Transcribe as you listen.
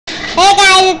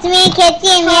guys, it's me and Kitty,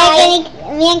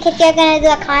 and me and Kitty are gonna do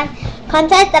a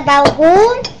contest about who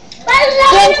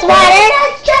drinks water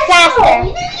faster.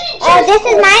 This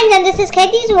is mine and this is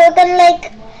Kitty's. We're gonna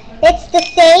it's the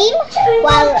same.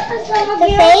 Well, it's the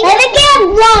same. Let me get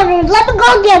water. Let me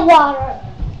go get water.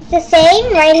 It's the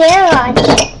same right here.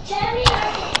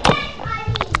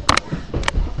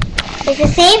 It's the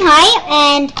same height,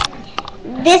 and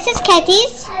this is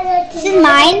Kitty's. This is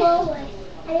mine.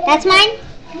 That's mine.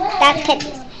 That's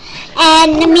Kitty's.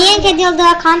 And me and Kitty will do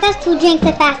a contest who drinks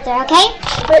it faster, okay?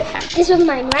 But this was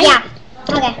mine, right? Yeah.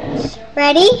 Okay.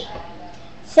 Ready?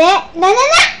 Set. No.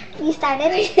 You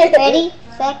started. Ready?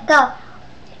 Set. Go.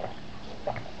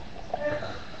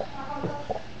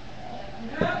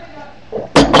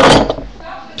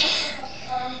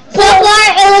 So far,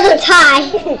 it was a tie.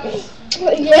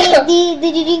 Yeah.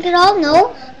 Did you drink it all?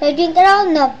 No. Did you drink it all?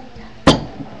 No.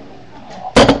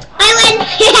 I win.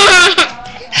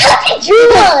 How did you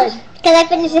win? Because I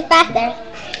finished it faster.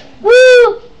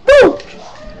 Woo! Woo!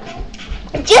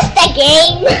 Just a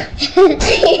game.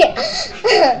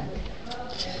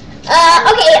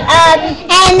 Okay.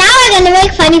 And now we're gonna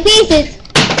make funny faces.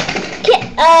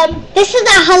 This is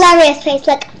a hilarious face.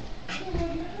 Look.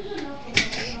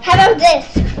 How about this?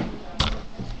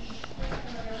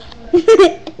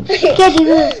 Kitty,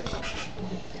 move.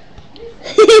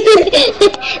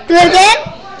 Do it again.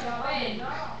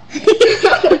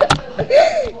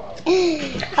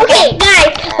 Okay,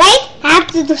 guys. Right? I have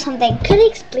to do something. Can I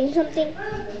explain something?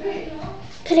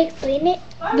 Can I explain it?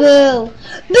 Boo.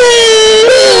 Boo.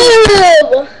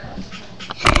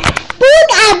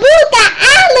 Booga, booga,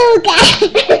 aluga.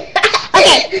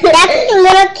 Okay, that's the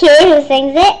little kid who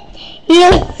sings it. He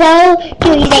is so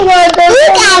cute. He's like,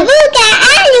 booga, booga,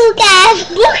 aluga.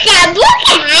 Booga,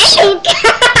 booga, aluga.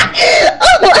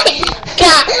 Oh my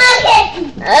god.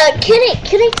 Can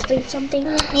I explain something?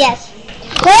 Yes.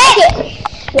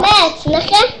 Let's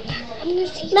look at.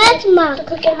 Let's mark.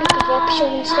 Look at the option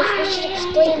and stuff. We should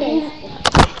explain it.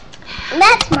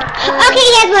 Let's mark. Okay,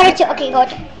 yes, water too. Okay, go.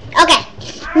 Okay.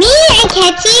 Me and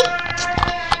Kitty.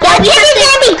 Yeah, Kitty's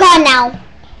gonna be gone now.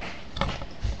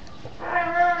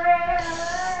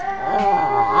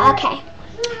 Okay.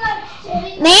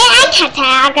 Me and Kitty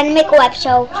are gonna make a web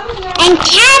show.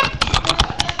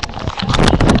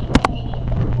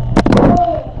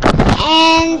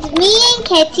 And me and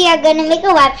Kitty are gonna make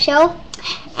a web show.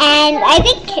 And I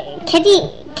think Kitty.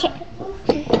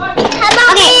 How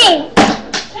about me?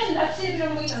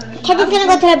 Kitty's gonna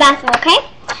go to the bathroom, okay?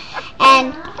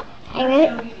 And I'm gonna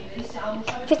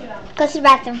go to the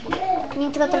bathroom. I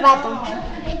need to go to the bathroom.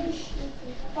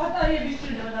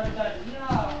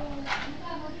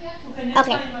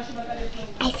 Okay.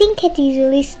 I think Kitty's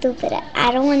really stupid.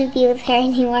 I don't want to be with her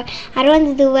anymore. I don't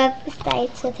want to do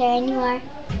websites with her anymore.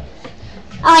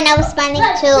 Oh, and I was smiling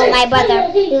to my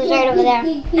brother. He was right over there.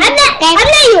 I'm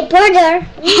not your brother.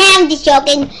 I'm just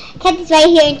joking. Kitty's right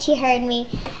here and she heard me.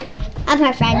 I'm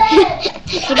her friend.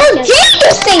 How dare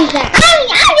you say that?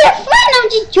 I'm your friend. I'm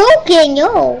just joking,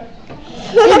 yo.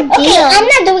 Okay, I'm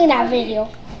not doing that video.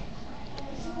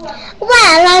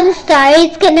 Well, I'm sorry.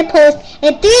 It's gonna post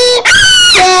in 3,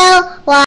 2, 1.